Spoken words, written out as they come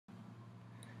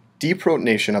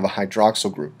deprotonation of a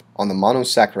hydroxyl group on the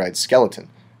monosaccharide skeleton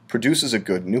produces a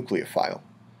good nucleophile.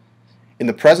 In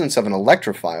the presence of an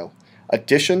electrophile,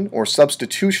 addition or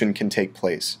substitution can take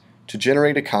place to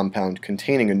generate a compound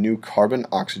containing a new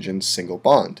carbon-oxygen single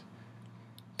bond.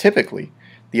 Typically,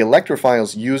 the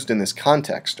electrophiles used in this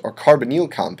context are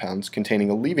carbonyl compounds containing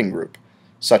a leaving group,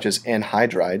 such as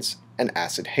anhydrides and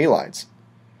acid halides.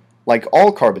 Like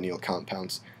all carbonyl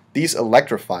compounds, these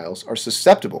electrophiles are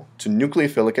susceptible to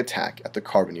nucleophilic attack at the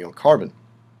carbonyl carbon.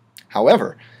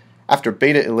 However, after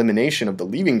beta elimination of the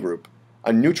leaving group,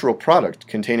 a neutral product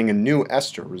containing a new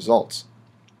ester results.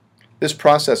 This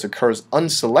process occurs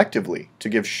unselectively to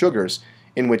give sugars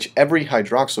in which every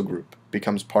hydroxyl group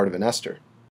becomes part of an ester.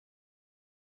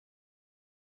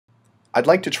 I'd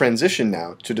like to transition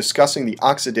now to discussing the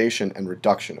oxidation and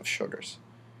reduction of sugars.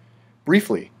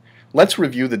 Briefly, let's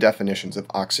review the definitions of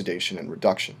oxidation and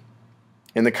reduction.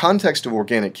 In the context of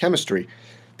organic chemistry,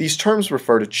 these terms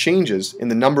refer to changes in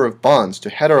the number of bonds to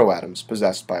heteroatoms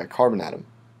possessed by a carbon atom.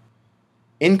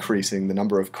 Increasing the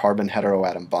number of carbon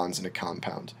heteroatom bonds in a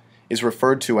compound is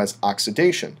referred to as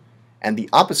oxidation, and the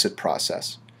opposite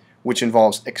process, which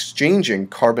involves exchanging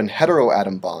carbon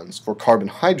heteroatom bonds for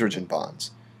carbon-hydrogen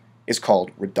bonds, is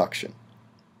called reduction.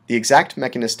 The exact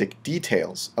mechanistic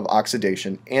details of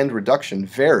oxidation and reduction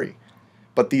vary,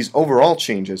 but these overall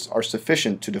changes are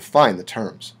sufficient to define the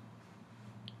terms.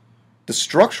 The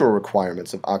structural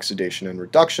requirements of oxidation and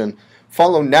reduction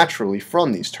follow naturally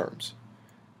from these terms.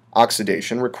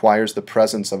 Oxidation requires the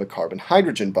presence of a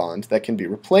carbon-hydrogen bond that can be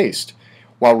replaced,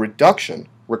 while reduction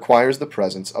requires the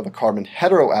presence of a carbon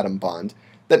heteroatom bond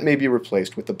that may be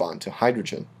replaced with the bond to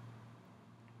hydrogen.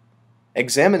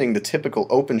 Examining the typical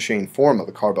open-chain form of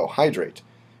a carbohydrate,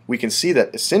 we can see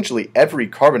that essentially every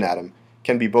carbon atom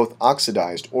can be both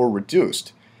oxidized or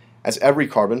reduced, as every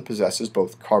carbon possesses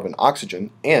both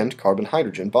carbon-oxygen and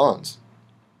carbon-hydrogen bonds.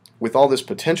 With all this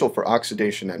potential for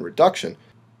oxidation and reduction,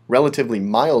 relatively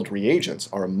mild reagents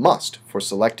are a must for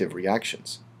selective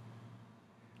reactions.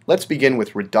 Let's begin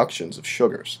with reductions of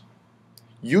sugars.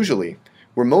 Usually,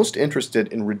 we're most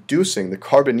interested in reducing the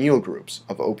carbonyl groups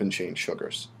of open-chain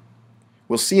sugars.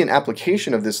 We'll see an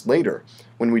application of this later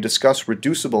when we discuss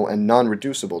reducible and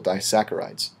non-reducible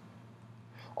disaccharides.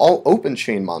 All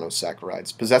open-chain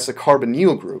monosaccharides possess a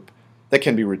carbonyl group that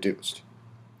can be reduced.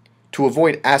 To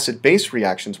avoid acid-base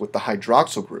reactions with the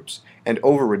hydroxyl groups and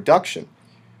over-reduction,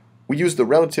 we use the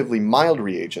relatively mild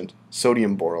reagent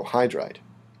sodium borohydride.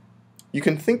 You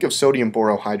can think of sodium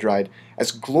borohydride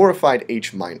as glorified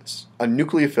H-, a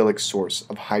nucleophilic source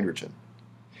of hydrogen.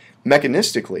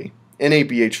 Mechanistically,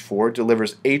 NaBH4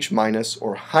 delivers H-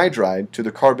 or hydride to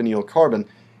the carbonyl carbon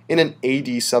in an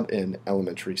Ad sub N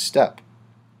elementary step.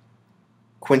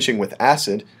 Quenching with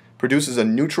acid produces a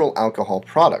neutral alcohol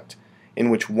product in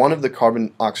which one of the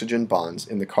carbon-oxygen bonds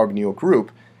in the carbonyl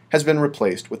group has been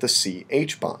replaced with a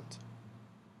CH bond.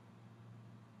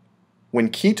 When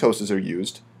ketoses are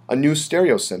used, a new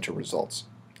stereocenter results,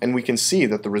 and we can see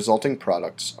that the resulting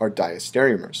products are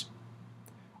diastereomers.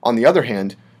 On the other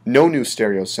hand, no new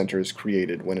stereocenter is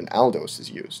created when an aldose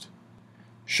is used.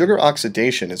 Sugar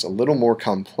oxidation is a little more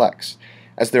complex,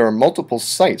 as there are multiple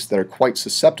sites that are quite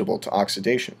susceptible to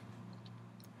oxidation.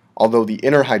 Although the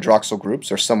inner hydroxyl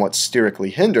groups are somewhat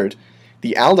sterically hindered,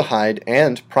 the aldehyde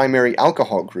and primary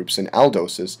alcohol groups in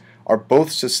aldoses are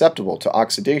both susceptible to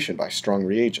oxidation by strong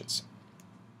reagents.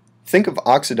 Think of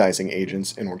oxidizing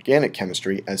agents in organic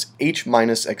chemistry as H-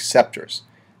 acceptors.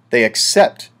 They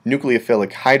accept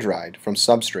nucleophilic hydride from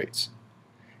substrates.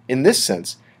 In this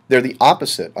sense, they're the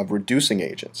opposite of reducing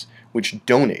agents, which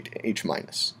donate H-.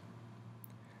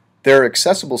 There are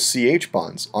accessible CH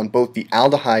bonds on both the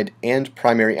aldehyde and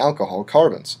primary alcohol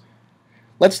carbons.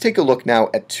 Let's take a look now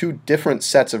at two different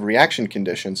sets of reaction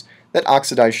conditions that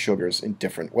oxidize sugars in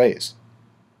different ways.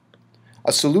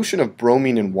 A solution of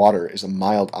bromine in water is a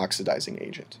mild oxidizing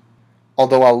agent.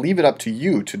 Although I'll leave it up to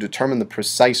you to determine the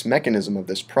precise mechanism of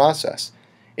this process,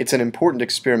 it's an important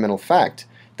experimental fact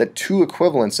that two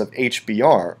equivalents of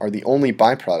HBr are the only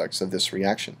byproducts of this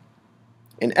reaction.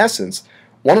 In essence,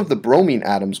 one of the bromine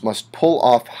atoms must pull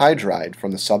off hydride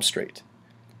from the substrate.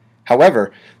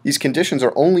 However, these conditions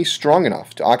are only strong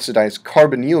enough to oxidize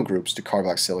carbonyl groups to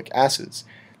carboxylic acids.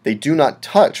 They do not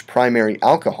touch primary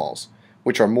alcohols,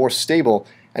 which are more stable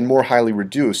and more highly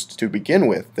reduced to begin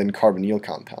with than carbonyl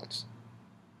compounds.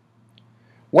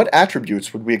 What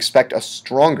attributes would we expect a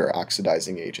stronger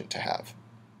oxidizing agent to have?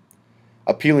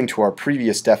 Appealing to our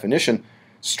previous definition,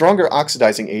 stronger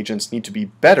oxidizing agents need to be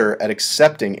better at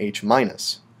accepting H-.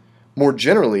 More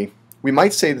generally, we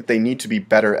might say that they need to be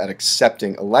better at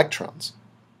accepting electrons.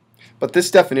 But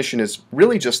this definition is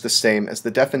really just the same as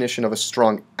the definition of a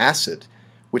strong acid,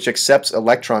 which accepts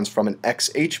electrons from an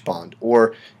XH bond,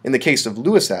 or, in the case of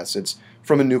Lewis acids,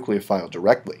 from a nucleophile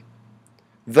directly.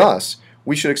 Thus,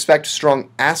 we should expect strong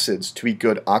acids to be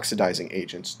good oxidizing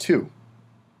agents too.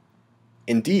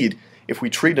 Indeed, if we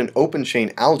treat an open-chain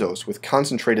aldose with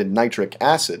concentrated nitric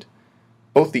acid,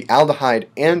 both the aldehyde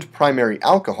and primary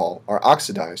alcohol are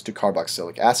oxidized to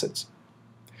carboxylic acids.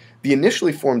 The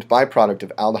initially formed byproduct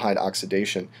of aldehyde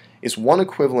oxidation is one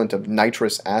equivalent of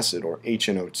nitrous acid, or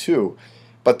HNO2,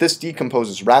 but this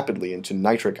decomposes rapidly into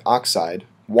nitric oxide,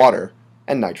 water,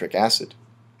 and nitric acid.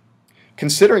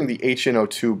 Considering the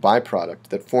HNO2 byproduct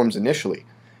that forms initially,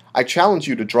 I challenge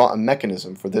you to draw a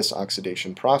mechanism for this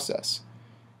oxidation process.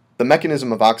 The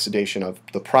mechanism of oxidation of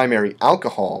the primary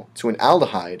alcohol to an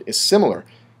aldehyde is similar,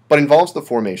 but involves the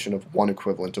formation of one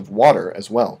equivalent of water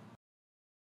as well.